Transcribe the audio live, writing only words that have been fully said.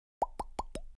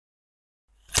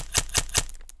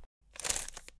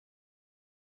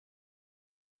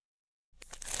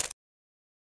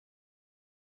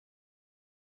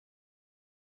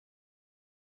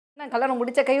கல்யாணம்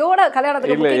முடிச்ச கையோட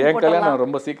கல்யாணத்துக்கு இல்ல booking என் போட்டலாம். கல்யாணம்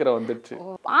ரொம்ப சீக்கிரம் வந்துடுச்சு.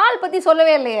 ஆள் பத்தி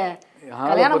சொல்லவே இல்லையே.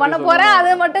 கல்யாணம் பண்ண போறேன்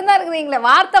அது மட்டும் தான் இருக்குறீங்களே.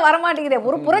 வார்த்தை வர மாட்டேங்குதே.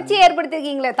 ஒரு புரட்சி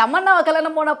ஏற்படுத்திருக்கீங்களே. தமன்னாவை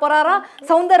கல்யாணம் பண்ண போறாரா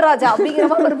சௌந்தரராஜா அப்படிங்கிற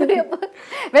மாதிரி ஒரு பெரிய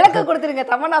விளக்கம் கொடுத்துருங்க.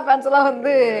 தமன்னா ஃபேன்ஸ் எல்லாம்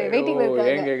வந்து வெயிட்டிங்ல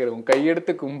இருக்காங்க. ஏன் கேக்குறேன், உன்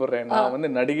கையெடுத்து கும்பிடுறேன். நான்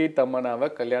வந்து நடிகை தமன்னாவை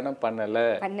கல்யாணம்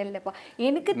பண்ணலப்பா.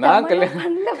 எனக்கு நான்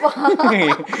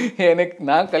எனக்கு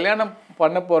நான் கல்யாணம்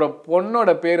பண்ண போற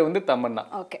பொண்ணோட பேர் வந்து தமன்னா.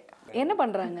 ஓகே. என்ன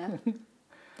பண்றாங்க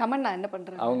தமன்னா? என்ன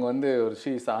பண்றாங்க? அவங்க வந்து ஒரு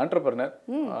ஷீஸ் ஆண்டர்பிரனர்.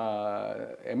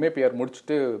 எம்ஏபிஆர்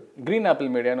முடிச்சுட்டு கிரீன்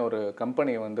ஆப்பிள் மீடியான்னு ஒரு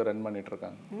கம்பெனியை வந்து ரன் பண்ணிட்டு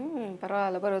இருக்காங்க.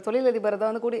 பரவாயில்ல. தொழிலதிபர்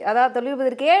தான் வந்து அதாவது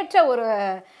தொழிலதிபருக்கு ஏற்ற ஒரு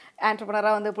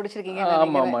ஆண்டர்பிரனரா வந்து பிடிச்சிருக்கீங்க.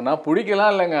 ஆமா ஆமா, நான்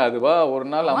பிடிக்கலாம் இல்லைங்க, அதுவா ஒரு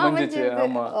நாள் அமைஞ்சிச்சு.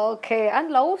 ஆமா. ஓகே. அண்ட்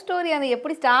லவ் ஸ்டோரி அந்த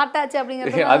எப்படி ஸ்டார்ட் ஆச்சு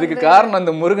அப்படிங்கிறது அதுக்கு காரணம்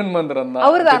அந்த முருகன் மந்திரம் தான்.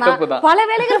 அவர்தான் பல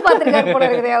வேலைகள் பார்த்திருக்காரு போல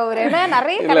இருக்குது அவர். என்ன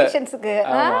நிறைய கலெக்ஷன்ஸ்க்கு.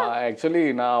 ஆமா, ஆக்சுவலி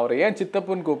நான் அவரை ஏன்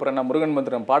சித்தப்புன்னு கூப்பிடுறேன், நான் முருகன்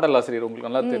மந்திரம் பாடலாசிரியர், உங்களுக்கு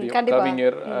நல்லா தெரியும்.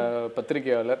 கவிஞர்,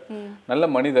 பத்திரிகையாளர், நல்ல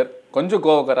மனிதர், கொஞ்சம்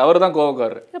கோவக்கார். அவர் தான்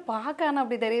கோவக்காரர். பாக்க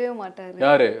அப்படி தெரியவே மாட்டாரு.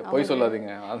 யாரு போய்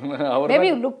சொல்லாதீங்க. அவர் மேபி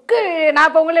லுக் நான்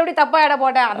இப்ப உங்களை எப்படி தப்பா இட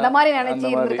போட்டேன் அந்த மாதிரி நினைச்சு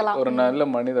இருந்திருக்கலாம். ஒரு நல்ல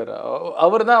மனிதர்.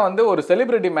 அவர் தான் வந்து ஒரு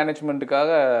செலிபிரிட்டி மேனேஜ்மெண்ட்டுக்காக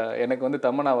எனக்கு வந்து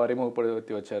தமன்னாவை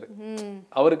அறிமுகப்படுத்தி வச்சாரு.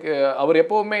 அவர்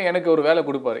எப்பவுமே எனக்கு ஒரு வேலை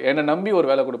கொடுப்பாரு, என்னை நம்பி ஒரு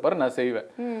வேலை கொடுப்பாரு, நான் செய்வேன்.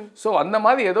 ஸோ அந்த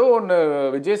மாதிரி ஏதோ ஒன்று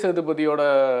விஜய் சேதுபதியோட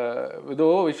ஏதோ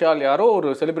விஷால் யாரோ ஒரு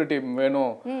செலிபிரிட்டி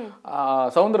வேணும்,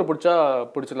 சவுந்தர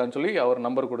பிடிச்சிடலான்னு சொல்லி அவர்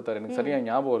நம்பர் கொடுத்தாரு. எனக்கு சரியா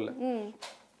ஞாபகம் இல்லை.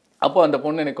 அப்போ அந்த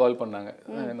பொண்ணு எனக்கு கால் பண்ணாங்க.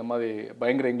 இந்த மாதிரி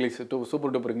பயங்கர இங்கிலீஷ்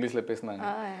சூப்பர் டூப்பர் இங்கிலீஷ்ல பேசினாங்க.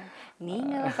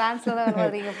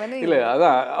 இல்லை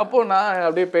அதான். அப்போ நான்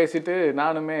அப்படியே பேசிட்டு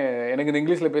நானுமே எனக்கு இந்த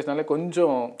இங்கிலீஷ்ல பேசினாலே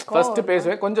கொஞ்சம் ஃபர்ஸ்ட்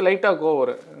பேசுவேன், கொஞ்சம் லைட்டாக கோவம்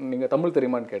வரும். நீங்க தமிழ்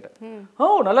தெரியுமான்னு கேட்டேன்.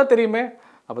 ஓ நல்லா தெரியுமே,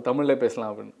 அப்போ தமிழ்ல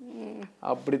பேசலாம் அப்படின்னு.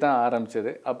 அப்படி தான்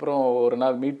ஆரம்பிச்சது. அப்புறம் ஒரு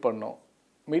நாள் மீட் பண்ணோம்.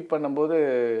 மீட் பண்ணும்போது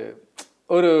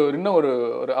இன்னும் ஒரு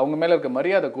அவங்க மேலே இருக்க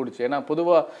மரியாதை கூடுச்சு. ஏன்னா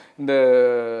பொதுவாக இந்த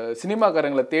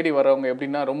சினிமாக்காரங்களை தேடி வரவங்க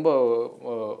எப்படின்னா ரொம்ப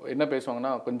என்ன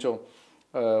பேசுவாங்கன்னா கொஞ்சம்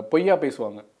பொய்யா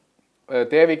பேசுவாங்க,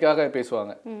 தேவைக்காக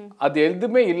பேசுவாங்க. அது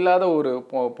எதுவுமே இல்லாத ஒரு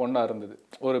பொண்ணாக இருந்தது.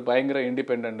 ஒரு பயங்கர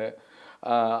இண்டிபெண்ட்.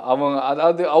 அவங்க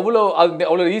அதாவது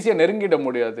அவ்வளோ ஈஸியாக நெருங்கிட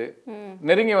முடியாது.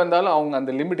 நெருங்கி வந்தாலும் அவங்க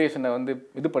அந்த லிமிட்டேஷனை வந்து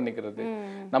இது பண்ணிக்கிறது.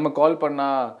 நம்ம கால்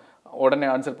பண்ணால் உடனே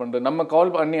ஆன்சர் பண்ணுறது, நம்ம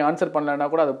கால் பண்ணி ஆன்சர் பண்ணலன்னா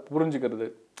கூட அதை புரிஞ்சுக்கிறது.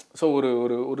 ஸோ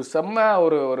ஒரு செம்ம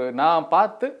ஒரு நான்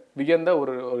பார்த்து வியந்த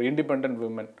ஒரு இண்டிபெண்ட்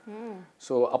விமன்.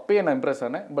 ஸோ அப்பயே நான் இம்ப்ரெஸ்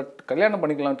ஆனேன். பட் கல்யாணம்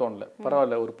பண்ணிக்கலாம்னு தோணல.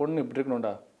 பரவாயில்ல, ஒரு பொண்ணு இப்படி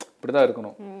இருக்கணும்டா, இப்படி தான்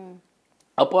இருக்கணும்.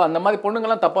 அப்போ அந்த மாதிரி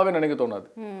பொண்ணுங்கள்லாம் தப்பாகவே நினைக்க தோணாது.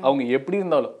 அவங்க எப்படி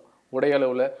இருந்தாலும்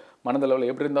உடையளவில் மனதளவில்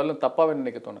எப்படி இருந்தாலும் தப்பாகவே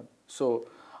நினைக்க தோணாது. ஸோ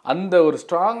அந்த ஒரு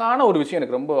ஸ்ட்ராங்கான ஒரு விஷயம்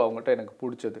எனக்கு ரொம்ப அவங்ககிட்ட எனக்கு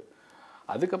பிடிச்சது.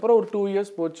 அதுக்கப்புறம் ஒரு 2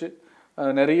 இயர்ஸ் போச்சு.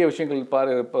 நிறைய விஷயங்கள்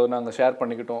இப்போ நாங்கள் ஷேர்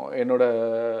பண்ணிக்கிட்டோம். என்னோட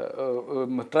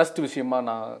ட்ரஸ்ட் விஷயமா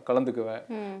நான் கலந்துக்குவேன்.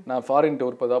 நான் ஃபாரின்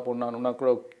டூர் இப்போ தான் போனானுன்னா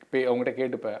கூட அவங்ககிட்ட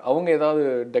கேட்டுப்பேன். அவங்க ஏதாவது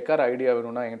டெக்கார் ஐடியா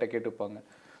வேணும்னா என்கிட்ட கேட்டுப்பாங்க.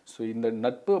 ஸோ இந்த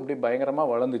நட்பு அப்படி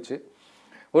பயங்கரமாக வளர்ந்துச்சு.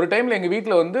 ஒரு டைமில் எங்கள்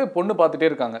வீட்டில் வந்து பொண்ணு பார்த்துட்டே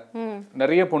இருக்காங்க.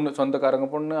 நிறைய பொண்ணு, சொந்தக்காரங்க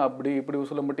பொண்ணு, அப்படி இப்படி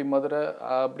உசிலம்பட்டி மதுரை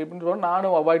அப்படி இப்படின்னு சொன்னால்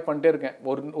நானும் அவாய்ட் பண்ணிட்டே இருக்கேன்.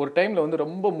 ஒரு டைமில் வந்து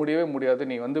ரொம்ப முடியவே முடியாது,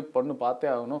 நீ வந்து பொண்ணு பார்த்தே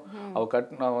ஆகணும்.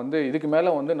 நான் வந்து இதுக்கு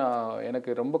மேலே வந்து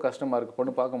எனக்கு ரொம்ப கஷ்டமாக இருக்குது,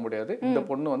 பொண்ணு பார்க்க முடியாது. இந்த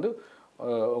பொண்ணு வந்து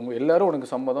அவங்க எல்லாரும்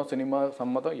உனக்கு சம்மதம், சினிமா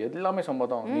சம்மதம், எல்லாமே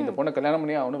சம்மதம், நீ இந்த பொண்ணை கல்யாணம்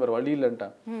பண்ணி ஆகணும், வேறு வழி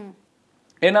இல்லைன்ட்டான்.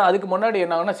 ஏன்னா அதுக்கு முன்னாடி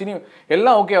என்ன ஆகுனா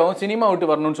எல்லாம் ஓகே ஆகும், சினிமா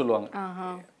விட்டு வரணும்னு சொல்லுவாங்க.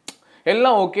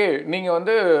 எல்லாம் ஓகே, நீங்க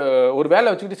வந்து ஒரு வேலை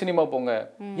வச்சுக்கிட்டு சினிமா போங்க,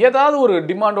 ஏதாவது ஒரு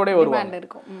டிமாண்டோடய வருவாங்க.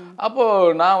 அப்போ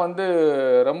நான் வந்து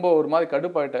ரொம்ப ஒரு மாதிரி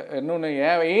கடுப்பாயிட்டேன். இன்னொன்று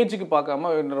என் ஏஜுக்கு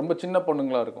பார்க்காம ரொம்ப சின்ன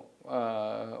பொண்ணுங்களா இருக்கும்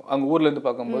அங்கே ஊர்லேருந்து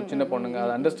பார்க்கும்போது, சின்ன பொண்ணுங்க,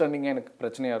 அது அண்டர்ஸ்டாண்டிங்கே எனக்கு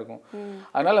பிரச்சனையாக இருக்கும்.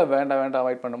 அதனால வேண்டாம்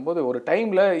அவாய்ட் பண்ணும்போது ஒரு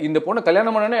டைமில் இந்த பொண்ணை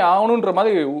கல்யாணம் பண்ணனே ஆகணுன்ற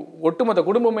மாதிரி ஒட்டுமொத்த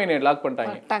குடும்பமே என்னை லாக்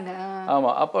பண்ணிட்டாங்க.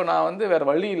 ஆமாம். அப்போ நான் வந்து வேறு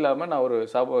வழி இல்லாமல் நான் ஒரு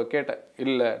கேட்டேன்,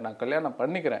 இல்லை நான் கல்யாணம்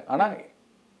பண்ணிக்கிறேன், ஆனால்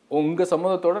உங்க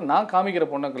சம்மதத்தோட நான் காமிக்கிற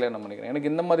பொண்ணை கல்யாணம் பண்ணிக்கிறேன்,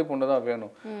 எனக்கு இந்த மாதிரி பொண்ணு தான்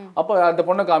வேணும். அப்போ அந்த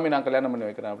பொண்ணை நான் கல்யாணம் பண்ணி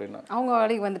வைக்கிறேன் அப்படின்னா அவங்க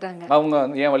வழிக்கு வந்துட்டாங்க. அவங்க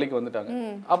என் வழிக்கு வந்துட்டாங்க.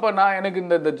 அப்போ நான் எனக்கு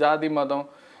இந்த ஜாதி மதம்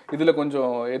இதுல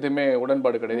கொஞ்சம் எதுவுமே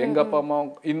உடன்பாடு கிடையாது. எங்க அப்பா அம்மா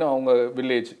இன்னும் அவங்க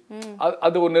வில்லேஜ்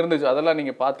அது ஒன்று இருந்துச்சு, அதெல்லாம்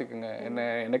நீங்க பாத்துக்குங்க,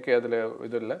 எனக்கு அதுல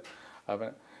இது இல்லை.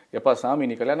 அவன் எப்பா சாமி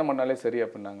நீ கல்யாணம் பண்ணாலே சரி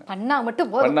அப்படின்னாங்க, பண்ணா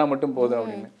மட்டும் போதும்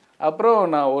அப்படின்னு. அப்புறம்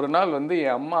நான் ஒரு நாள் வந்து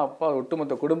என் அம்மா அப்பா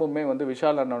ஒட்டுமொத்த குடும்பமே வந்து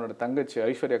விஷால் அண்ணனோட தங்கச்சி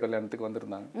ஐஸ்வர்யா கல்யாணத்துக்கு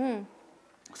வந்திருந்தாங்க.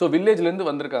 ஸோ வில்லேஜ்லேருந்து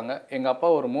வந்திருக்காங்க. எங்கள் அப்பா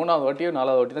ஒரு 3வது வாட்டியோ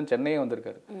 4வது வாட்டி தான் சென்னையே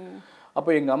வந்திருக்காரு. அப்போ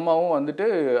எங்கள் அம்மாவும் வந்துட்டு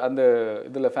அந்த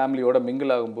இதில் ஃபேமிலியோட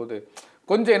மிங்கிள் ஆகும்போது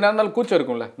கொஞ்சம் என்ன இருந்தாலும் கூச்சம்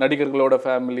இருக்கும்ல, நடிகர்களோட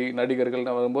ஃபேமிலி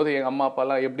நடிகர்கள்னு வரும்போது எங்கள் அம்மா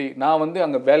அப்பாலாம் எப்படி, நான் வந்து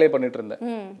அங்கே வேலையை பண்ணிட்டு இருந்தேன்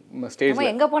ஸ்டேஜில்,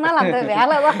 எங்கே போனாலும் அந்த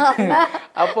வேலை தான்.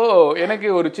 அப்போது எனக்கு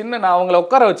ஒரு சின்ன, நான் அவங்கள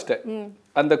உட்கார வச்சுட்டேன்,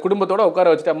 அந்த குடும்பத்தோட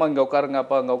உட்கார வச்சுட்டு, அம்மா இங்கே உட்காருங்க,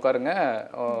 அப்பா அங்கே உட்காருங்க,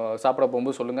 சாப்பிட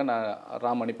போகும்போது சொல்லுங்கள், நான்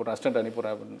ராம் அனுப்பிடுறேன், அசிஸ்டன்ட்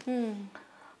அனுப்பிடுறேன் அப்படின்னு.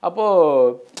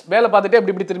 அப்போது வேலை பார்த்துட்டு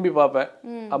அப்படி இப்படி திரும்பி பார்ப்பேன்,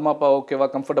 அம்மா அப்பா ஓகேவா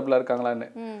கம்ஃபர்டபுளாக இருக்காங்களான்னு.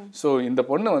 ஸோ இந்த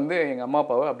பொண்ணு வந்து எங்கள் அம்மா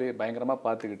அப்பாவை அப்படியே பயங்கரமாக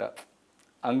பார்த்துக்கிட்டா.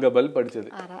 அங்கே பல்ப் அடிச்சது.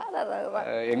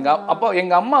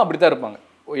 எங்கள் அம்மா அப்படி தான் இருப்பாங்க,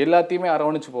 எல்லாத்தையுமே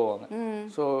அரவணைச்சு போவாங்க.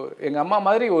 ஸோ எங்கள் அம்மா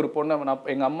மாதிரி ஒரு பொண்ணை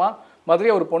எங்கள் அம்மா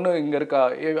மாதிரியே ஒரு பொண்ணு இங்கே இருக்கா,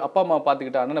 அப்பா அம்மா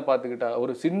பார்த்துக்கிட்டா, அண்ணனை பார்த்துக்கிட்டா,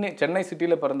 ஒரு சென்னை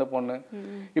சிட்டியில் பிறந்த பொண்ணு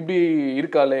இப்படி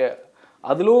இருக்காளே,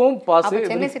 அதுலும் பாசு.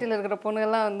 சென்னை சிட்டியில் இருக்கிற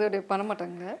பொண்ணுங்கெல்லாம் வந்து அப்படி பண்ண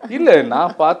மாட்டாங்க. இல்லை,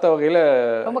 நான் பார்த்த வகையில்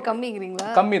ரொம்ப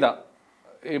கம்மிங்கிறீங்களா? கம்மி தான்.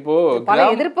 இப்போ பல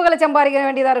எதிர்ப்புகளை சம்பாதிக்க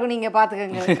வேண்டியதா இருக்கும், நீங்க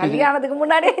பாத்துக்கங்க. கல்யாணத்துக்கு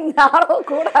முன்னாடி யாரும்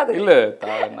கூடாது. இல்ல,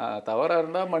 நான் தவறா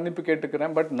இருந்தா மன்னிப்பு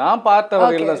கேட்டுக்கிறேன். பட் நான் பார்த்த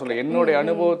வகையில் தான் சொல்றேன், என்னுடைய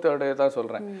அனுபவத்தோட தான்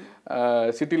சொல்றேன்.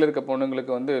 சிட்டில இருக்க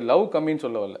பொண்ணுங்களுக்கு வந்து லவ் கம்மின்னு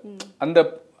சொல்ல வரல, அந்த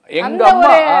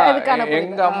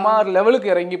எங்க அம்மா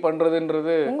லெவலுக்கு இறங்கி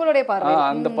பண்றதுன்றது உங்களுடைய பார்வை,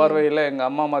 அந்த பார்வையில எங்க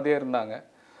அம்மா மாதிரியே இருந்தாங்க.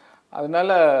 அதனால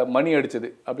மணி அடிச்சது.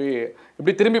 அப்படி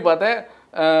இப்படி திரும்பி பார்த்தேன்,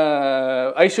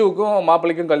 ஐஷுவுக்கும்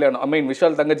மாப்பிள்ளைக்கும் கல்யாணம். ஐ மீன்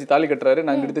விஷால் தங்கச்சி தாலி கட்டுறாரு,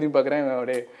 நான் இங்கிட்டு திரும்பி பார்க்குறேன்,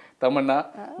 அப்படியே தமன்னா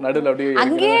நடுவில்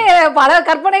அப்படியே பல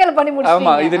கற்பனைகள் பண்ணி முடிச்சு.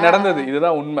 ஆமா, இது நடந்தது,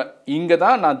 இதுதான் உண்மை. இங்கே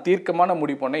தான் நான் தீர்க்கமான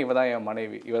முடிவு பண்ணேன், இவ தான் என்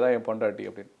மனைவி, இவ தான் என் பொண்டாட்டி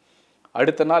அப்படின்னு.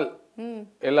 அடுத்த நாள்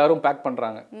எல்லாரும் பேக்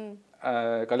பண்ணுறாங்க,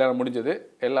 கல்யாணம் முடிஞ்சது,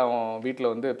 எல்லாம்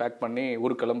வீட்டில் வந்து பேக் பண்ணி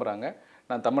ஊருக்கு கிளம்புறாங்க.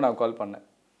 நான் தமன்னாவை கால் பண்ணேன்,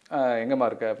 எங்கேம்மா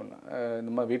இருக்க அப்படின்னா,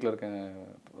 இந்த மாதிரி வீட்டில் இருக்கேன்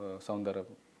சவுந்தர்,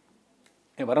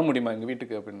 வர முடியுமா எங்கள்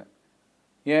வீட்டுக்கு அப்படின்னு.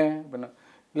 ஏன் அப்படின்னா,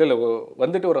 இல்லை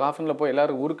வந்துட்டு ஒரு ஹாஃப் அன்ல போய்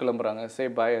எல்லோரும் ஊருக்கு கிளம்புறாங்க, சே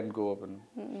பாய் அண்ட் கோ அப்படின்னு.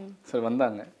 சரி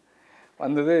வந்தாங்க,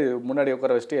 வந்தது முன்னாடி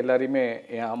உட்கார வச்சுட்டு எல்லாரையுமே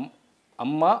என்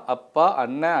அம்மா அப்பா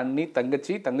அண்ணன் அண்ணி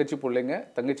தங்கச்சி பிள்ளைங்க,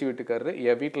 தங்கச்சி வீட்டுக்காரரு,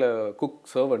 என் வீட்டில் குக்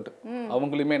சர்வெண்ட்,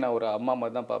 அவங்களையுமே நான் ஒரு அம்மா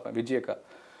மாதிரி தான் பார்ப்பேன், விஜயக்கா,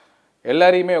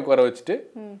 எல்லாரையுமே உட்கார வச்சுட்டு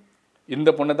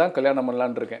இந்த பொண்ணை தான் கல்யாணம்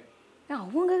பண்ணலான் இருக்கேன்.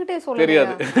 அவங்க கிட்டே சொல்ல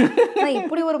தெரியாது.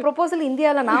 இப்படி ஒரு ப்ரொபோசல்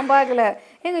இந்தியாவில் நான் பார்க்கல.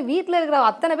 எங்க வீட்டில் இருக்கிற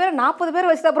அத்தனை பேர் 40 பேர்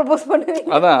வச்சு தான் ப்ரொபோஸ்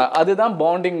பண்ணுவீங்க. அதான், அதுதான்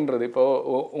பாண்டிங்ன்றது. இப்போ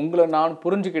உங்களை நான்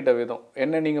புரிஞ்சுக்கிட்ட விதம்,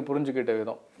 என்ன நீங்கள் புரிஞ்சுக்கிட்ட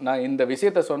விதம், நான் இந்த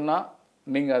விஷயத்த சொன்னால்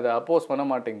நீங்கள் அதை அப்போஸ் பண்ண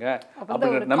மாட்டீங்க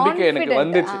அப்படின்ற நம்பிக்கை எனக்கு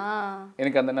வந்துச்சு.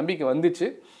 எனக்கு அந்த நம்பிக்கை வந்துச்சு.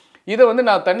 இதை வந்து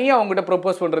நான் தனியாக அவங்ககிட்ட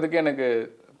ப்ரொப்போஸ் பண்ணுறதுக்கு எனக்கு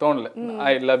தோணல.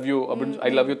 ஐ லவ் யூ அப்படின்னு,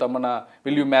 I love you Tamannaah,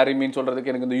 will you marry மீன்னு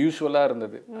சொல்கிறதுக்கு எனக்கு இந்த யூஸ்வலாக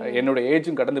இருந்தது. என்னோட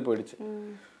ஏஜும் கடந்து போயிடுச்சு.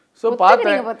 ஸோ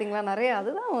பார்த்தீங்க பார்த்தீங்களா, நிறைய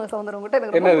அதுதான் சௌந்தரம் கிட்ட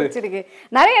எனக்கு ரொம்ப பிடிச்சிருக்கு.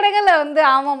 நிறைய இடங்கள்ல வந்து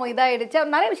ஆமாம் இதாகிடுச்சு,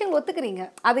 நிறைய விஷயங்கள் ஒத்துக்கிறீங்க,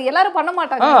 அது எல்லாரும் பண்ண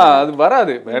மாட்டாங்க. அது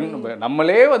வராது,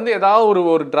 நம்மளே வந்து ஏதாவது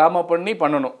ஒரு ட்ராமா பண்ணி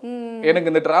பண்ணணும்.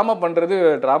 எனக்கு இந்த ட்ராமா பண்ணுறது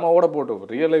ட்ராமாவோட போட்டோம்,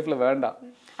 ரியல் லைஃப்பில் வேண்டாம்.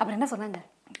 அப்புறம் என்ன சொன்னாங்க?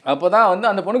 அப்போ தான்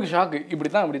வந்து அந்த பொண்ணுக்கு ஷாக்கு, இப்படி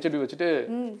தான் அப்படி செடி வச்சுட்டு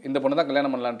இந்த பொண்ணு தான்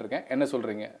கல்யாணம் பண்ணலான் இருக்கேன், என்ன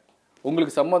சொல்கிறீங்க,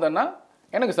 உங்களுக்கு சம்மதம்னா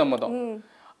எனக்கு சம்மதம்.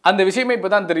 அந்த விஷயமே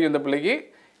இப்போ தான் தெரியும் இந்த பிள்ளைக்கு,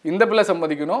 இந்த பிள்ளை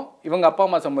சம்மதிக்கணும், இவங்க அப்பா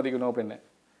அம்மா சம்மதிக்கணும் அப்படின்னு.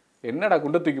 என்னடா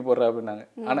குண்டை தூக்கி போடுற அப்படின்னாங்க.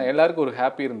 ஆனால் எல்லாருக்கும் ஒரு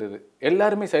ஹாப்பி இருந்தது,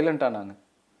 எல்லாருமே சைலண்டானாங்க.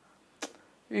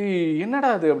 என்னடா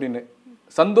அது அப்படின்னு,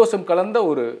 சந்தோஷம் கலந்த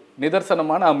ஒரு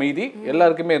நிதர்சனமான அமைதி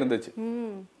எல்லாருக்குமே இருந்துச்சு.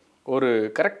 ஒரு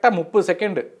கரெக்டாக 30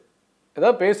 செகண்டு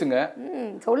ஏதாவது பேசுங்க,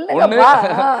 ஒன்று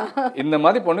இந்த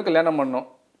மாதிரி பொண்ணு கல்யாணம் பண்ணோம்,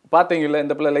 பார்த்தீங்கல்ல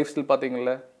இந்த பிள்ளை லைஃப் ஸ்டைல்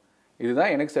பார்த்தீங்கல்ல,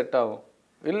 இதுதான் எனக்கு செட் ஆகும்,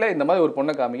 இல்லை இந்த மாதிரி ஒரு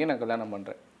பொண்ணை காமிங்க நான் கல்யாணம்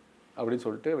பண்ணுறேன் அப்படின்னு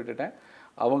சொல்லிட்டு விட்டுட்டேன்.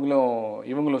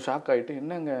 இவங்களும் ஷாக் ஆகிட்டு,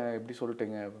 என்னங்க இப்படி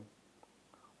சொல்லிட்டீங்க,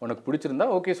 உனக்கு பிடிச்சிருந்தா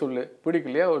ஓகே சொல்லு,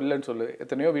 பிடிக்கலையா இல்லைன்னு சொல்லு,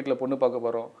 எத்தனையோ வீட்டில் பொண்ணு பார்க்க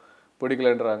போகிறோம்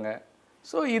பிடிக்கலன்றாங்க.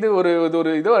 ஸோ இது ஒரு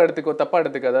இதோ எடுத்துக்கோ, தப்பாக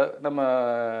எடுத்துக்காத, நம்ம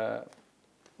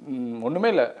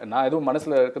ஒன்றுமே இல்லை, நான் எதுவும்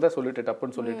மனசில் இருக்கதா சொல்லிட்டு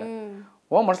டப்புன்னு சொல்லிட்டேன்,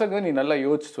 உன் மனசில் இருக்கிறத நீ நல்லா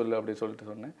யோசிச்சு சொல்லு அப்படின்னு சொல்லிட்டு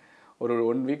சொன்னேன். ஒரு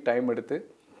 1 வீக் டைம் எடுத்து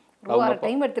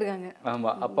டைம் எடுத்துருக்காங்க.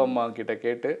 ஆமாம், அப்பா அம்மா கிட்ட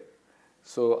கேட்டு.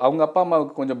 ஸோ அவங்க அப்பா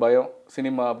அம்மாவுக்கு கொஞ்சம் பயம்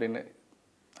சினிமா அப்படின்னு,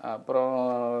 அப்புறம்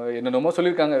என்னென்னமோ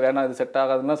சொல்லியிருக்காங்க, வேணாம் இது செட்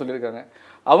ஆகாதுன்னா சொல்லியிருக்காங்க.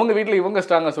 அவங்க வீட்டில் இவங்க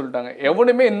ஸ்ட்ராங்காக சொல்லிட்டாங்க,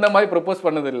 எவனுமே இந்த மாதிரி ப்ரப்போஸ்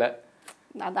பண்ணதில்லை,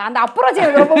 அந்த அப்ரோச்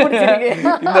ரொம்ப பிடிச்சிருக்கு.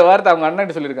 இந்த வார்த்தை அவங்க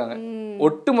அண்ணன் சொல்லியிருக்காங்க.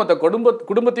 ஒட்டுமொத்த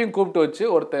குடும்பத்தையும் கூப்பிட்டு வச்சு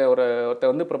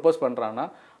ஒருத்த வந்து ப்ரப்போஸ் பண்ணுறான்னா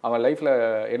அவன் லைஃப்பில்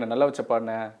என்னை நல்லா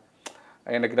வச்சப்பாண்ணே,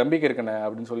 எனக்கு நம்பிக்கை இருக்குண்ணே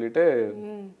அப்படின்னு சொல்லிட்டு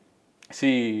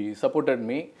she supported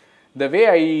me. The way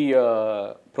I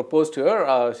proposed to her,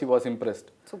 she was impressed.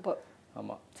 Super.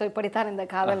 ஆமாம். ஸோ இப்படித்தான் இந்த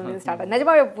காதல் ஸ்டார்ட்.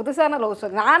 நிஜமாவே புதுசான லவ்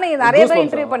ஸ்டோரி. நானே நிறைய பேர்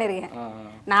இன்டர்வியூ பண்ணியிருக்கேன்.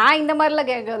 நான் இந்த மாதிரிலாம்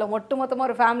கேட்கல. மொத்தமாக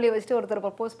ஒரு ஃபேமிலியை வச்சுட்டு ஒருத்தர்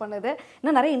ப்ரப்போஸ் பண்ணது.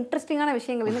 இன்னும் நிறைய இன்ட்ரெஸ்டிங்கான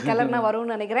விஷயங்கள் இன்னும் கிளர்னா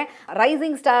வரும்னு நினைக்கிறேன்.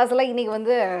 ரைசிங் ஸ்டார்ஸில் இன்னைக்கு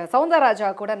வந்து சௌந்தரராஜா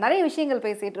கூட நிறைய விஷயங்கள்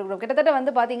பேசிகிட்டு இருக்கிறோம். கிட்டத்தட்ட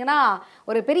வந்து பார்த்தீங்கன்னா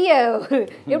ஒரு பெரிய ஒரு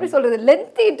எப்படி சொல்கிறது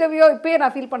லென்த்தி இன்டர்வியூ இப்போயே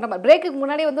நான் ஃபீல் பண்ணுற மாதிரி. பிரேக்குக்கு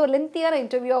முன்னாடி வந்து ஒரு லென்த்தியான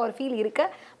இன்டர்வியூ ஒரு ஃபீல் இருக்கு.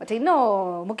 பட் இன்னும்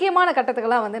முக்கியமான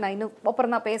கட்டத்துக்கெல்லாம் வந்து நான் இன்னும்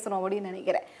அப்புறம் தான் பேசணும் அப்படின்னு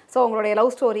நினைக்கிறேன். ஸோ உங்களுடைய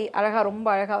லவ் ஸ்டோரி அழகாக ரொம்ப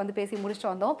அழகாக வந்து பேசி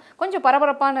முடிச்சுட்டு வந்தோம். கொஞ்சம்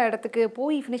பரபரப்பான இடத்துக்கு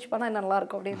போய் ஃபினிஷ் பண்ணால்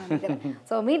நல்லாயிருக்கும் அப்படின்னு நினைக்கிறேன்.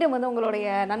 ஸோ மீண்டும் வந்து உங்களுடைய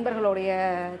நண்பர்களுடைய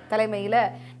தலைமையில்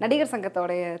நடிகர்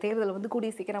சங்கத்தோடைய தேர்தல் வந்து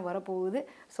கூடிய சீக்கிரம் வரப்போகுது.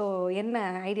 ஸோ என்ன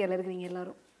ஐடியாவில் இருக்கிறீங்க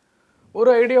எல்லாரும்? ஒரு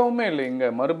ஐடியாவுமே இல்லை. இங்கே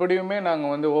மறுபடியுமே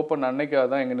நாங்கள் வந்து ஓப்பன் அன்னைக்காக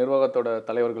தான் எங்கள் நிர்வாகத்தோட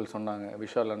தலைவர்கள் சொன்னாங்க.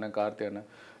 விஷால் அண்ணன், கார்த்தி அண்ணன்,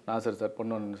 Nassar sir,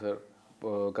 பொன்னொன்னு sir,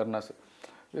 Karuna sir,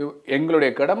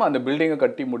 எங்களுடைய கடமை அந்த பில்டிங்கை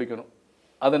கட்டி முடிக்கணும்.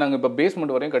 அதை நாங்கள் இப்போ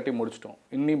பேஸ்மெண்ட் வரையும் கட்டி முடிச்சிட்டோம்.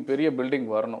 இன்னும் பெரிய பில்டிங்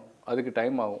வரணும், அதுக்கு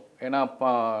டைம் ஆகும். ஏன்னா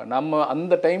நம்ம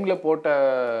அந்த டைமில் போட்ட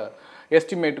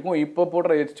எஸ்டிமேட்டுக்கும் இப்போ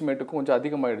போடுற எஸ்டிமேட்டுக்கும் கொஞ்சம்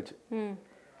அதிகமாகிடுச்சு.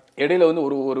 இடையில வந்து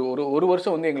ஒரு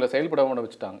வருஷம் வந்து எங்களை செயல்படாமல்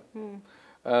வச்சுட்டாங்க.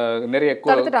 நிறைய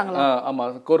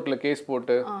ஆமாம் கோர்ட்டில் கேஸ்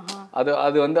போட்டு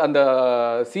அது வந்து அந்த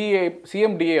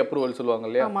சிஎம்டிஏ அப்ரூவல் சொல்லுவாங்க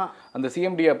இல்லையா, அந்த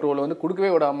சிஎம்டிஏ அப்ரூவல் வந்து கொடுக்கவே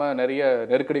விடாமல் நிறைய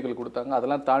நெருக்கடிகள் கொடுத்தாங்க.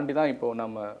 அதெல்லாம் தாண்டி தான் இப்போ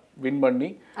நம்ம வின் பண்ணி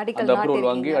அந்த அப்ரூவல்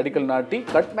வாங்கி அடிக்கல் நாட்டி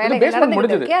பேஸ்மெண்ட்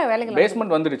முடிஞ்சது.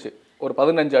 பேஸ்மெண்ட் வந்துடுச்சு, ஒரு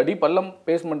 15 அடி பள்ளம்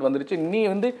பேஸ்மெண்ட் வந்துருச்சு. நீ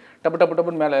வந்து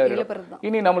டப்புன்னு மேலே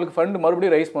இனி நம்மளுக்கு ஃபண்ட்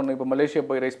மறுபடியும் ரைஸ் பண்ணணும். இப்போ மலேசியா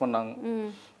போய் ரைஸ் பண்ணாங்க,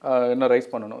 இன்னும்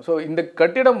ரைஸ் பண்ணணும். ஸோ இந்த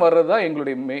கட்டிடம் வர்றது தான்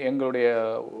எங்களுடைய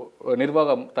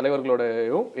நிர்வாகம்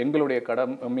தலைவர்களோடையும் எங்களுடைய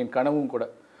கனவும் கூட.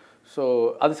 ஸோ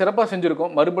அது சிறப்பாக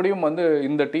செஞ்சுருக்கோம். மறுபடியும் வந்து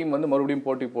இந்த டீம் வந்து மறுபடியும்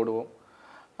போட்டி போடுவோம்.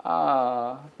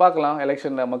 பார்க்கலாம்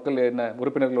எலெக்ஷனில் மக்கள் என்ன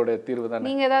உறுப்பினர்களுடைய தீர்வு தான்.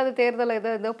 நீங்கள் ஏதாவது தேர்தல்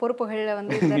ஏதோ பொறுப்புகளில்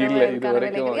வந்து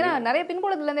ஏன்னா நிறைய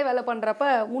பின்புலத்துலேருந்தே வேலை பண்ணுறப்ப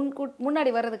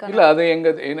முன்னாடி வர்றதுக்கு இல்லை அது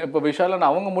இப்போ விஷாலன்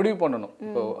அவங்க முடிவு பண்ணணும்.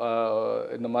 இப்போ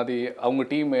இந்த மாதிரி அவங்க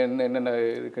டீம் என்னென்ன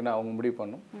இருக்குன்னு அவங்க முடிவு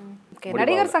பண்ணணும்.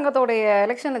 நடிகர் சங்கத்தோடைய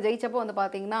எலெக்ஷனில் ஜெயிச்சப்போ வந்து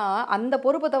பார்த்தீங்கன்னா அந்த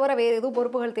பொறுப்பை தவிர வேறு எதுவும்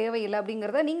பொறுப்புகள் தேவையில்லை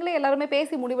அப்படிங்கிறத நீங்களே எல்லாருமே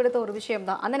பேசி முடிவெடுத்த ஒரு விஷயம்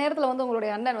தான். அந்த நேரத்தில் வந்து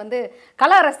உங்களுடைய அண்ணன் வந்து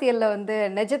கலா அரசியலில் வந்து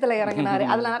நெஜத்தில் இறங்கினார்.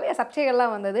 அதில் நிறைய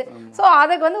சர்ச்சைகள்லாம் வந்தது. ஸோ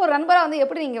அதுக்கு வந்து ஒரு நண்பராக வந்து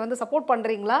எப்படி நீங்கள் வந்து சப்போர்ட்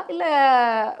பண்ணுறீங்களா இல்லை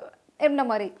என்ன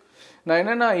மாதிரி? நான்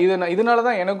என்னென்னா இதனால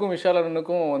தான் எனக்கும்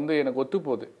விஷாலனுக்கும் வந்து எனக்கு ஒத்து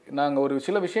போகுது. நாங்கள் ஒரு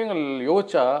சில விஷயங்கள்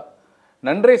யோசிச்சா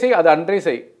நன்றே செய் அது அன்றே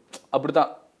செய் அப்படி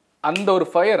தான். அந்த ஒரு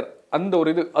ஃபயர், அந்த ஒரு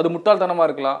இது அது முட்டாள்தனமாக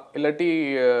இருக்கலாம், இல்லாட்டி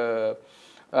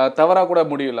தவறாக கூட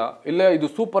முடியலாம், இல்லை இது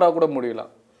சூப்பராக கூட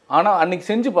முடியலாம். ஆனால் அன்றைக்கி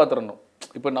செஞ்சு பார்த்துடணும்.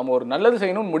 இப்போ நம்ம ஒரு நல்லது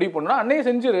செய்யணும்னு முடிவு பண்ணோன்னா அன்றைக்கி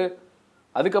செஞ்சிரு,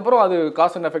 அதுக்கப்புறம் அது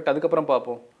காஸ் அண்ட் எஃபெக்ட் அதுக்கப்புறம்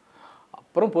பார்ப்போம்.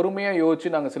 அப்புறம் பொறுமையாக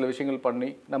யோசித்து நாங்கள் சில விஷயங்கள் பண்ணி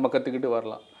நம்ம கற்றுக்கிட்டு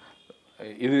வரலாம்.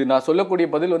 இது நான் சொல்லக்கூடிய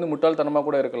பதில் வந்து முட்டாள்தனமாக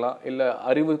கூட இருக்கலாம், இல்லை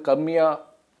அறிவு கம்மியாக,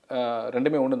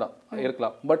 ரெண்டுமே ஒன்று தான்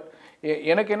இருக்கலாம். பட்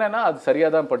எனக்கு என்னன்னா அது சரியா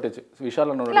தான் பட்டுச்சு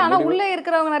விஷாலனோட. ஆனா உள்ள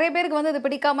இருக்கிறவங்க நிறைய பேருக்கு வந்து இது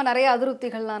பிடிக்காம நிறைய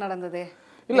அதிருப்திகள்லாம் நடந்தது.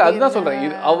 இல்ல அதுதான்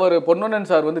சொல்றேன். அவர் பொன்னொன்னன்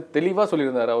சார் வந்து தெளிவா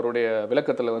சொல்லியிருந்தார் அவருடைய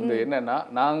விளக்கத்துல வந்து என்னன்னா,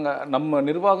 நம்ம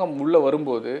நிர்வாகம் உள்ள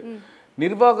வரும்போது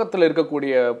நிர்வாகத்தில்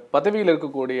இருக்கக்கூடிய பதவியில்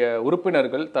இருக்கக்கூடிய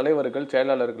உறுப்பினர்கள், தலைவர்கள்,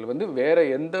 செயலாளர்கள் வந்து வேற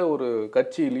எந்த ஒரு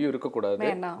கட்சியிலையும் இருக்கக்கூடாது,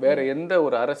 வேற எந்த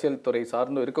ஒரு அரசியல் துறை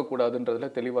சார்ந்தும் இருக்கக்கூடாதுன்றதுல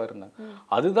தெளிவா இருந்தாங்க.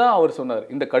 அதுதான் அவர் சொன்னார்.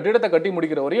 இந்த கட்டிடத்தை கட்டி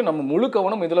முடிக்கிற வரையும் நம்ம முழு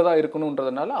கவனம் இதுல தான்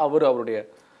இருக்கணும்ன்றதுனால அவருடைய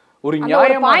ஒரு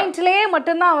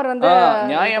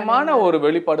நியாயமான ஒரு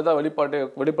வெளிப்பாடு தான்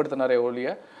வெளிப்படுத்தினாரே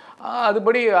ஒழிய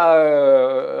அதுபடி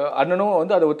அண்ணனும்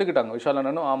வந்து அதை ஒத்துக்கிட்டாங்க. விஷால்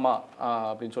அண்ணனும் ஆமா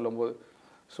அப்படின்னு சொல்லும்போது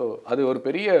ஸோ அது ஒரு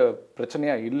பெரிய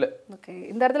பிரச்சனையாக இல்லை. ஓகே,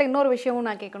 இந்த இடத்துல இன்னொரு விஷயமும்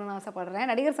நான் கேட்கணும்னு ஆசைப்படுறேன்.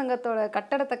 நடிகர் சங்கத்தோட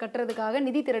கட்டடத்தை கட்டுறதுக்காக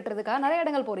நிதி திரட்டுறதுக்காக நிறைய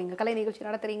இடங்கள் போகிறீங்க, கலை நிகழ்ச்சி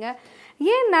நடத்துறீங்க.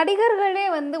 ஏன் நடிகர்களே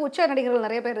வந்து உச்ச நடிகர்கள்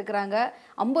நிறைய பேர் இருக்கிறாங்க,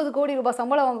 50 கோடி ரூபாய்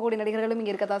சம்பளம் வாங்கக்கூடிய நடிகர்களும்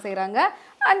இங்கே இருக்கத்தான் செய்கிறாங்க,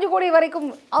 5 கோடி வரைக்கும்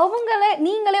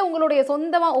நீங்களே உங்களுடைய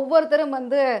சொந்தமாக ஒவ்வொருத்தரும்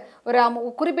வந்து ஒரு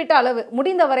குறிப்பிட்ட அளவு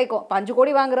முடிந்த வரைக்கும் 5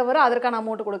 கோடி வாங்குறவர் அதற்கான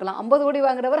அமௌண்ட் கொடுக்கலாம், 50 கோடி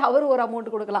வாங்குறவர் அவர் ஒரு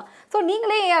அமௌண்ட் கொடுக்கலாம். ஸோ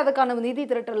நீங்களே ஏன் அதுக்கான நிதி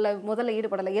திரட்டலில் முதல்ல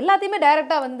ஈடுபடலை? எல்லாத்தையுமே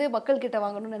டைரெக்டாக வந்து மக்கள் கிட்ட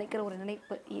வாங்கணும்னு நினைக்கிற ஒரு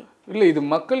நினைப்பு இல்லை. இது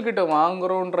மக்கள் கிட்ட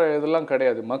வாங்குறோன்ற இதெல்லாம்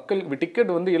கிடையாது. மக்கள்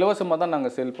டிக்கெட் வந்து இலவசமாக தான்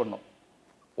நாங்கள் சேல் பண்ணோம்.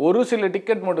 ஒரு சில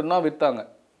டிக்கெட் மட்டும்தான் விற்றாங்க.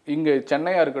 இங்கே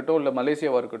சென்னையாக இருக்கட்டும் இல்லை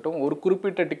மலேசியாவாக இருக்கட்டும், ஒரு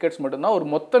குறிப்பிட்ட டிக்கெட்ஸ் மட்டும்தான் ஒரு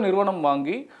மொத்த நிறுவனம்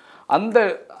வாங்கி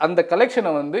அந்த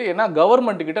கலெக்ஷனை வந்து ஏன்னா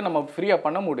கவர்மெண்ட் கிட்ட நம்ம ஃப்ரீயாக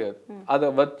பண்ண முடியாது. அதை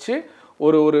வச்சு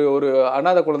ஒரு ஒரு ஒரு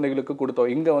அநாத குழந்தைகளுக்கு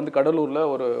கொடுத்தோம். இங்கே வந்து கடலூரில்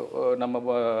ஒரு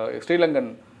நம்ம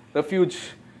ஸ்ரீலங்கன் ரெஃப்யூஜ்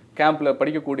கேம்பில்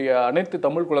படிக்கக்கூடிய அனைத்து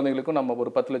தமிழ் குழந்தைகளுக்கும் நம்ம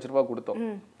ஒரு 10 லட்ச ரூபா கொடுத்தோம்.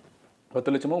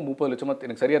 10 லட்சமோ 30 லட்சமோ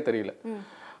எனக்கு சரியாக தெரியல.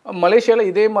 மலேசியாவில்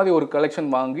இதே மாதிரி ஒரு கலெக்ஷன்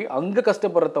வாங்கி அங்கே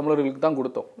கஷ்டப்படுற தமிழர்களுக்கு தான்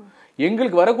கொடுத்தோம்.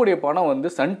 எங்களுக்கு வரக்கூடிய பணம் வந்து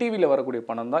சன் டிவியில் வரக்கூடிய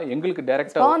பணம் தான் எங்களுக்கு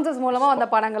டைரக்டாக ஸ்பான்சர்ஸ் மூலமா அந்த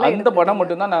பணங்களை அந்த பணம்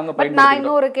மட்டும்தான் நாங்கள் பயன்படுத்தினோம். நான்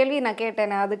இன்னொரு கேள்வி நான்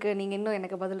கேட்டேன், அதுக்கு நீங்க இன்னும்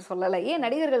எனக்கு பதில் சொல்லலை. ஏன்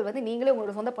நடிகர்கள் வந்து நீங்களே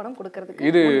உங்களோட சொந்த பணம் கொடுக்கறதுக்கு?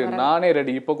 இது நானே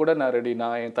ரெடி, இப்போ கூட நான் ரெடி.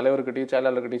 நான் என் தலைவர்கிட்டையும்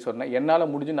செயலாளர்கிட்டையும் சொன்னேன்,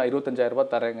 என்னால் முடிஞ்சு நான் 25,000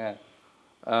 ரூபாய் தரேங்க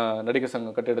நடிகர்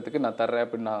சங்கம் கட்டிடத்துக்கு நான் தர்றேன்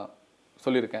அப்படின்னு நான்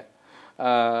சொல்லியிருக்கேன்.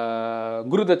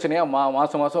 குருதட்சணையாக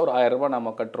மாதம் ஒரு 1000 ரூபாய்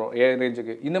நம்ம கட்டுறோம்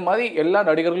ரேஞ்சுக்கு. இந்த மாதிரி எல்லா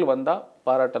நடிகர்களும் வந்தால்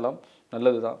பாராட்டலாம்,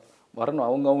 நல்லது தான். வரணும்,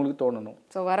 அவங்களுக்கு தோணணும்.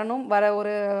 ஸோ வரணும்.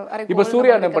 ஒரு இப்போ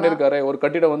சூர்யா என்ன பண்ணியிருக்காரு, ஒரு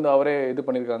கட்டிடம் வந்து அவரே இது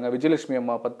பண்ணியிருக்காங்க. விஜயலட்சுமி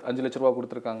அம்மா 5 லட்ச ரூபா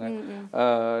கொடுத்துருக்காங்க.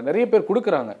 நிறைய பேர்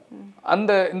கொடுக்குறாங்க.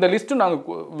 இந்த லிஸ்ட்டும்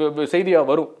நாங்கள்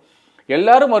செய்தியாக வரும்.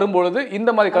 எல்லாரும் வரும்பொழுது இந்த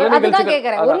மாதிரி கலை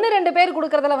நிகழ்ச்சிகள் 1-2 பேர்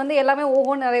கொடுக்கறதுல வந்து எல்லாமே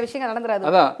ஓஹோன்னு நிறைய விஷயங்கள் நடந்துறாது.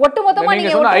 அதான் ஒட்டுமொத்தமா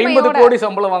நீங்க சொன்ன 50 கோடி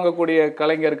சம்பளம் வாங்கக்கூடிய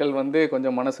கலைஞர்கள் வந்து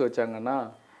கொஞ்சம் மனசு வச்சாங்கன்னா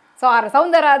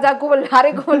சவுந்தரராஜா கூவல்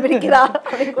அரைக்கூவல் விடுகிறார்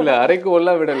இல்ல,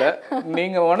 அரைக்கூவல்லாம் விடல.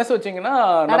 நீங்க மனசு வச்சீங்கன்னா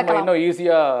நம்ம இன்னும்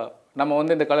ஈஸியா நம்ம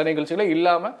வந்து இந்த கலை நிகழ்ச்சிகளை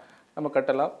இல்லாம நம்ம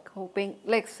கட்டலாம். ஹோப்பிங்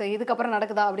லைக்ஸ் இதுக்கப்புறம்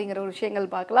நடக்குதா அப்படிங்கிற ஒரு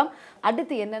விஷயங்கள் பார்க்கலாம்.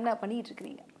 அடுத்து என்னென்ன பண்ணிட்டு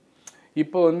இருக்கீங்க?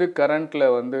 இப்போ வந்து கரண்ட்ல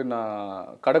வந்து நான்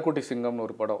கடைக்குட்டி சிங்கம்னு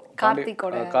ஒரு படம்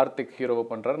கார்த்திக் ஹீரோவை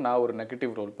பண்றாரு, நான் ஒரு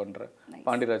நெகட்டிவ் ரோல் பண்றேன்.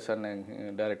 Pandiraj sir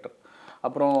director.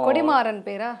 அப்புறம் கொடிமாறன்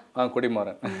பேரா?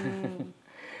 கொடிமாறன்.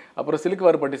 அப்புறம்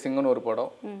சிலுக்குவார்பட்டி சிங்கம்னு ஒரு படம்,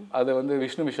 அது வந்து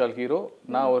விஷ்ணு விஷால் ஹீரோ,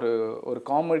 நான் ஒரு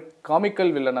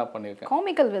காமிக்கல் வில்லனா பண்ணியிருக்கேன்.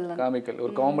 காமிக்கல்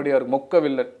ஒரு காமெடியா ஒரு மொக்க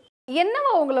வில்லன்.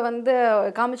 என்னவா உங்களை வந்து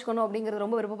காமிச்சுக்கணும் அப்படிங்கிறது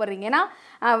ரொம்ப விருப்பப்படுறீங்க? ஏன்னா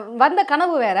வந்த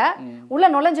கனவு வேற, உள்ள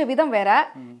நுழைஞ்ச விதம் வேற,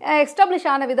 எஸ்டாப்ளிஷ்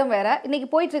ஆன விதம் வேற, இன்னைக்கு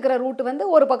போயிட்டு இருக்கிற ரூட் வந்து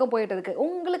ஒரு பக்கம் போயிட்டு இருக்கு.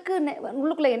 உங்களுக்கு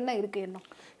உள்ளுக்குள்ள என்ன இருக்கு?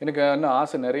 எனக்கு இன்னும்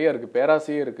ஆசை நிறைய இருக்கு,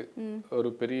 பேராசையே இருக்கு. ஒரு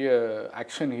பெரிய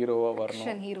ஆக்ஷன் ஹீரோவா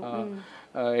வரணும்.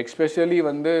 எக்ஸ்பெஷலி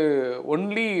வந்து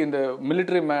ஒன்லி இந்த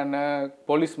மிலிட்ரி மேனு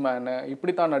போலீஸ் மேனு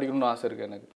இப்படித்தான் நடிக்கணும்னு ஆசை இருக்கு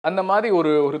எனக்கு. அந்த மாதிரி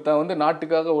ஒருத்தன் வந்து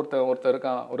நாட்டுக்காக ஒருத்தர்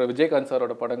இருக்கான். ஒரு விஜயகாந்த்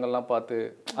சாரோட படங்கள்லாம் பார்த்து,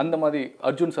 அந்த மாதிரி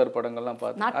அர்ஜுன் சார் படங்கள்லாம்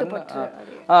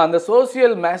பார்த்து அந்த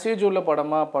சோசியல் மெசேஜ் உள்ள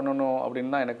படமா பண்ணணும்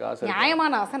அப்படின்னு தான் எனக்கு ஆசை.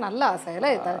 நியாயமான ஆசை, நல்ல ஆசை.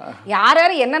 யார்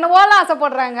யார் என்னென்னவோலாம்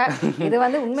ஆசைப்படுறாங்க. இது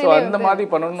வந்து உண்மையிலே அந்த மாதிரி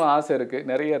பண்ணணும்னு ஆசை இருக்கு,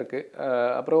 நிறைய இருக்கு.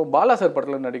 அப்புறம் பாலா சார்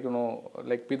படத்தில் நடிக்கணும்,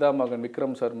 லைக் பிதாமகன்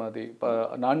விக்ரம் சார் மாதிரி,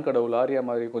 நான் கடவுள் ஆரியா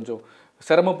மாதிரி கொஞ்சம்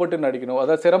சிரமப்பட்டு நடிக்கணும்,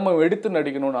 அதாவது சிரமம் எடுத்து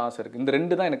நடிக்கணும்னு ஆசை இருக்கு. இந்த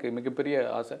 2 தான் எனக்கு மிகப்பெரிய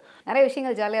ஆசை. நிறைய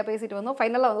விஷயங்கள் ஜாலியாக பேசிட்டு வந்தோம்.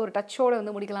 ஃபைனலாக வந்து ஒரு டச்சோடு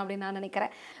வந்து முடிக்கலாம் அப்படின்னு நான்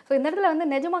நினைக்கிறேன். ஸோ இந்த இடத்துல வந்து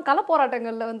நிஜமாக கள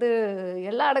போராட்டங்களில் வந்து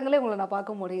எல்லா இடங்களையும் உங்களை நான்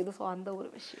பார்க்க முடியுது. ஸோ அந்த ஒரு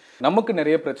விஷயம் நமக்கு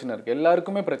நிறைய பிரச்சனை இருக்கு,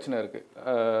 எல்லாருக்குமே பிரச்சனை இருக்கு.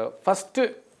 ஃபர்ஸ்ட்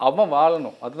அவன்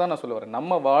வாழணும், அதுதான் நான் சொல்ல வரேன்.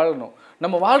 நம்ம வாழணும்,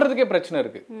 நம்ம வாழ்றதுக்கே பிரச்சனை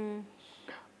இருக்கு.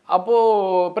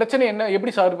 அப்போது பிரச்சனை என்ன,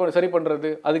 எப்படி சரி பண்ணுறது,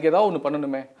 அதுக்கு ஏதாவது ஒன்று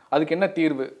பண்ணணுமே, அதுக்கு என்ன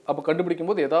தீர்வு? அப்போ கண்டுபிடிக்கும்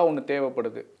போது ஏதாவது ஒன்று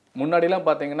தேவைப்படுது. முன்னாடிலாம்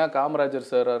பார்த்தீங்கன்னா காமராஜர்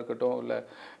சாராக இருக்கட்டும், இல்லை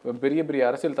பெரிய பெரிய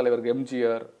அரசியல் தலைவர்கள்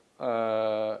எம்ஜிஆர்,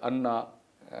 அண்ணா,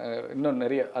 இன்னும்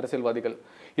நிறைய அரசியல்வாதிகள்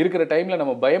இருக்கிற டைமில்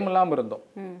நம்ம பயம் இல்லாமல் இருந்தோம்.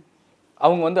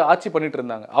 அவங்க வந்து ஆட்சி பண்ணிட்டு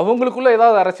இருந்தாங்க. அவங்களுக்குள்ள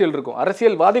ஏதாவது அரசியல் இருக்கும்,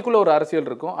 அரசியல்வாதிக்குள்ள ஒரு அரசியல்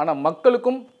இருக்கும். ஆனால்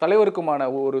மக்களுக்கும் தலைவருக்குமான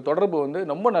ஒரு தொடர்பு வந்து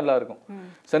ரொம்ப நல்லா இருக்கும்.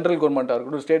 சென்ட்ரல் கவர்மெண்ட்டாக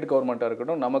இருக்கட்டும், ஸ்டேட் கவர்மெண்ட்டாக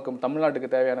இருக்கட்டும், நமக்கு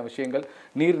தமிழ்நாட்டுக்கு தேவையான விஷயங்கள்,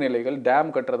 நீர்நிலைகள்,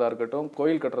 டேம் கட்டுறதா இருக்கட்டும்,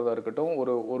 கோயில் கட்டுறதா இருக்கட்டும்,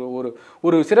 ஒரு ஒரு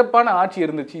ஒரு சிறப்பான ஆட்சி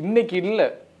இருந்துச்சு. இன்னைக்கு இல்லை.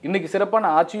 இன்னைக்கு சிறப்பான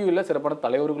ஆட்சியும் இல்லை, சிறப்பான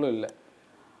தலைவர்களும் இல்லை.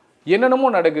 என்னென்னமோ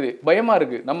நடக்குது, பயமா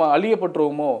இருக்கு. நம்ம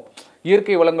அழியப்பட்டுருவோமோ,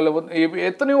 இயற்கை வளங்களை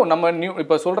எத்தனையோ நம்ம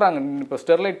இப்போ சொல்றாங்க, இப்போ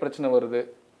ஸ்டெர்லைட் பிரச்சனை வருது,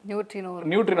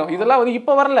 நியூட்ரினோ இதெல்லாம் வந்து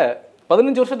இப்போ வரல,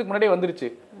 15 வருஷத்துக்கு முன்னாடியே வந்துருச்சு.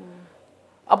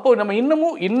 அப்போ நம்ம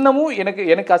இன்னமும்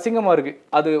எனக்கு அசிங்கமா இருக்கு.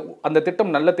 அது அந்த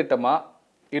திட்டம் நல்ல திட்டமா,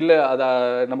 இல்லை அதை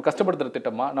நம்ம கஷ்டப்படுத்துற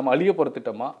திட்டமா, நம்ம அழிய போற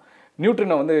திட்டமா?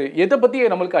 நியூட்ரினோ வந்து எதை பத்தி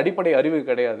நம்மளுக்கு அடிப்படை அறிவு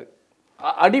கிடையாது.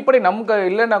 அடிப்படை நமக்கு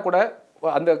இல்லைன்னா கூட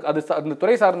அந்த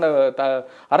துறை சார்ந்த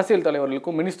அரசியல்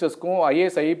தலைவர்களுக்கும் மினிஸ்டர்ஸ்க்கும்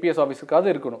ஐஏஎஸ் ஐபிஎஸ்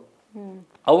ஆஃபீஸருக்காவது இருக்கணும்.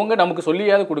 அவங்க நமக்கு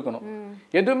சொல்லியாவது கொடுக்கணும்.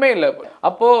 எதுவுமே இல்லை.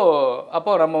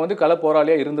 அப்போ நம்ம வந்து கள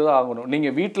போராளியா இருந்துதான் ஆகணும். நீங்க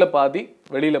வீட்டுல பாதி,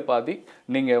 வெளியில பாதி,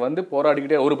 நீங்க வந்து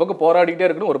போராடிக்கிட்டே, ஒரு பக்கம் போராடிக்கிட்டே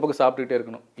இருக்கணும், ஒரு பக்கம் சாப்பிட்டுக்கிட்டே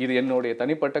இருக்கணும். இது என்னுடைய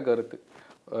தனிப்பட்ட கருத்து.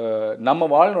 நம்ம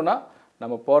வாழணும்னா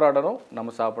நம்ம போராடணும்,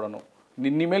 நம்ம சாப்பிடணும்.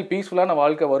 இனிமேல் பீஸ்ஃபுல்லான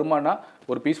வாழ்க்கை வருமானா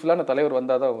ஒரு பீஸ்ஃபுல்லான தலைவர்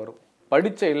வந்தாதான் வரும்.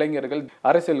 படிச்ச இளைஞர்கள்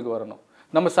அரசியலுக்கு வரணும்.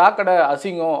 நம்ம சாக்கடை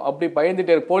அசிங்கம் அப்படி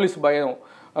பயந்துட்டே, போலீஸ் பயம்,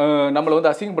 நம்மளை வந்து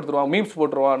அசிங்கப்படுத்துருவாங்க, மீம்ஸ்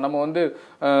போட்டுருவான், நம்ம வந்து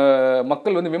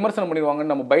மக்கள் வந்து விமர்சனம்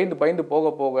பண்ணிடுவாங்கன்னு நம்ம பயந்து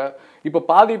போக இப்போ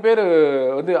பாதி பேர்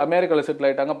வந்து அமெரிக்காவில் செட்டில்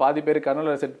ஆகிட்டாங்க, பாதி பேர்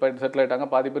கனடாவில் செட்டில் ஆகிட்டாங்க,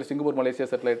 பாதி பேர் சிங்கப்பூர் மலேசியா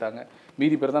செட்டில் ஆகிட்டாங்க,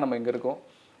 மீதி பேர் தான் நம்ம இங்கே இருக்கோம்.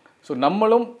 ஸோ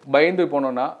நம்மளும் பயந்து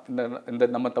போனோன்னா இந்த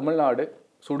நம்ம தமிழ்நாடு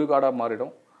சுடுகாடாக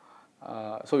மாறிடும்.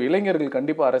 ஸோ இளைஞர்கள்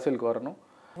கண்டிப்பாக அரசியலுக்கு வரணும்.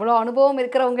 இவ்வளோ அனுபவம்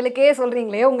இருக்கிறவங்களுக்கே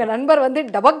சொல்றீங்களே, உங்க நண்பர் வந்து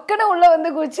டபக்குன்னு உள்ள வந்து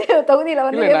குச்சி தொகுதியில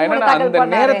வந்து இல்ல நான் வேட்புமனு என்னன்னா தாக்கல் அந்த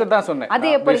பண்ணாரு. நேரத்தை தான் சொன்னேன். அது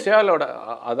எப்படி? விஷாலோட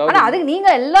அதாவது ஆனா அதுக்கு நீங்க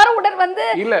எல்லாரும் உடன் வந்து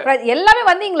இல்ல எல்லாமே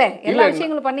வந்தீங்களே, எல்லா இல்ல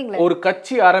விஷயங்களும் பண்ணீங்களே. ஒரு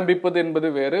கட்சி ஆரம்பிப்பது என்பது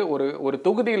வேறு, ஒரு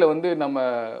தொகுதியில வந்து நம்ம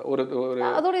ஒரு ஒரு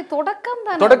அதோட தொடக்கம்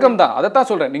தான். தொடக்கம் தான். அதைத்தான்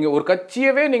சொல்றேன். நீங்க ஒரு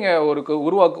கட்சியவே நீங்க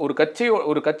ஒரு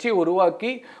கட்சியை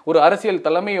உருவாக்கி ஒரு அரசியல்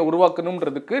தலைமையை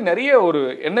உருவாக்கணும்ன்றதுக்கு நிறைய ஒரு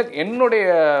என்னுடைய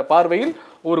பார்வையில்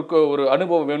ஒரு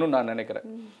அனுபவம் வேணும்னு நான் நினைக்கிறேன்.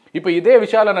 இப்ப இதே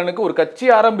விஷால் அண்ணனுக்கு ஒரு கட்சி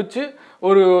ஆரம்பிச்சு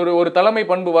ஒரு ஒரு தலைமை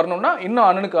பண்பு வரணும்னா இன்னும்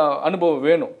அண்ணனுக்கு அனுபவம்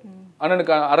வேணும்.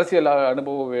 அண்ணனுக்கு அரசியல்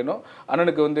அனுபவம் வேணும்.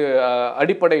 அண்ணனுக்கு வந்து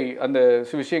அடிப்படை அந்த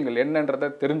விஷயங்கள் என்னன்றதை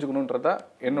தெரிஞ்சுக்கணுன்றதா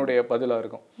என்னுடைய பதிலா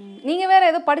இருக்கும். நீங்க வேற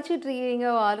ஏதோ படிச்சுட்டு இருக்கீங்க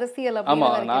அரசியல்? ஆமா,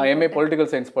 நான் எம்ஏ பொலிட்டிக்கல்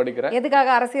சயின்ஸ் படிக்கிறேன்.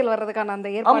 எதுக்காக அரசியல் வர்றதுக்கான அந்த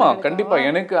ஏற்பாடு? ஆமா, கண்டிப்பா.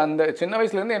 எனக்கு அந்த சின்ன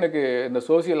வயசுல இருந்து எனக்கு இந்த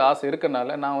சோசியல் ஆசை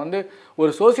இருக்கனால நான் வந்து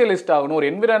ஒரு சோசியலிஸ்ட் ஆகணும், ஒரு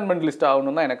என்விரான்மெண்டலிஸ்ட்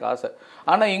ஆகணும் தான் எனக்கு ஆசை.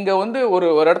 ஆனா இங்க வந்து ஒரு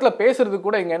இடத்துல பேசுறதுக்கு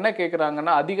கூட இங்க என்ன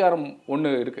கேட்குறாங்கன்னா அதிகாரம்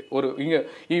ஒண்ணு இருக்கு. இங்க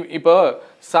இப்போ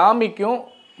சாமிக்கும்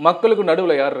மக்களுக்கும்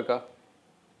நடுவுல யார் இருக்கா?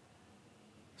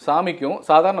 சாமிக்கும்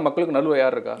சாதாரண மக்களுக்கு நடுவுல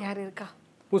யார் இருக்கா?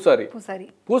 பூசாரி.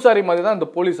 பூசாரி மாதிரி தான் இந்த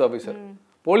போலீஸ் ஆஃபீஸர்.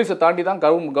 போலீஸை தாண்டி தான்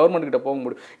கவர்மெண்ட் கிட்ட போக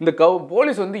முடியும். இந்த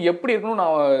போலீஸ் வந்து எப்படி இருக்கணும்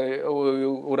நான்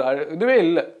ஒரு இதுவே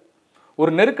இல்லை.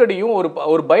 ஒரு நெருக்கடியும்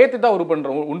ஒரு பயத்தை தான்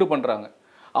உண்டு பண்றாங்க.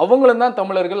 அவங்களும் தான்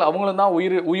தமிழர்கள், அவங்களும் தான்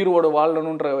உயிரோடு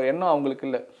வாழணுன்ற எண்ணம் அவங்களுக்கு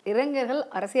இல்லை. இளைஞர்கள்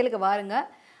அரசியலுக்கு வாருங்க,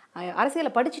 அரசியலை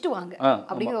படிச்சுட்டு வாங்க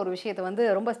அப்படிங்கிற ஒரு விஷயத்தை வந்து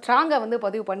ரொம்ப ஸ்ட்ராங்காக வந்து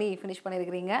பதிவு பண்ணி ஃபினிஷ்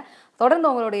பண்ணியிருக்கிறீங்க. தொடர்ந்து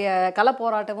உங்களுடைய கள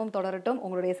போராட்டமும் தொடரட்டும்.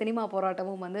 உங்களுடைய சினிமா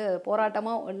போராட்டமும் வந்து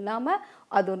போராட்டமாக இல்லாமல்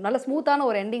அது நல்ல ஸ்மூத்தான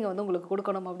ஒரு எண்டிங்கை வந்து உங்களுக்கு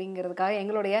கொடுக்கணும் அப்படிங்கிறதுக்காக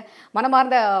எங்களுடைய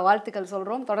மனமார்ந்த வாழ்த்துக்கள்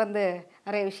சொல்கிறோம். தொடர்ந்து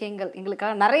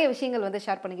எங்களுக்காக நிறைய விஷயங்கள் வந்து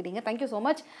ஷேர் பண்ணிக்கிட்டீங்க. Thank you so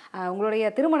much.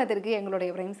 உங்களுடைய திருமணத்திற்கு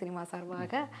எங்களுடைய பிரைம் சினிமா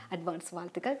சார்பாக அட்வான்ஸ்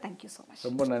வாழ்த்துக்கள். Thank you so much.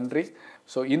 ரொம்ப நன்றி.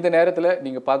 ஸோ இந்த நேரத்தில்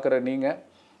நீங்கள் பார்க்குற நீங்கள்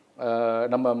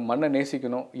நம்ம மண்ணை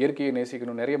நேசிக்கணும், இயற்கையை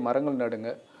நேசிக்கணும், நிறைய மரங்கள் நடுங்க,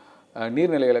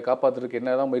 நீர்நிலைகளை காப்பாற்றுறதுக்கு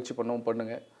என்ன தான் முயற்சி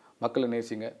பண்ணுங்கள், மக்களை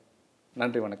நேசிங்க.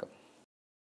 நன்றி, வணக்கம்.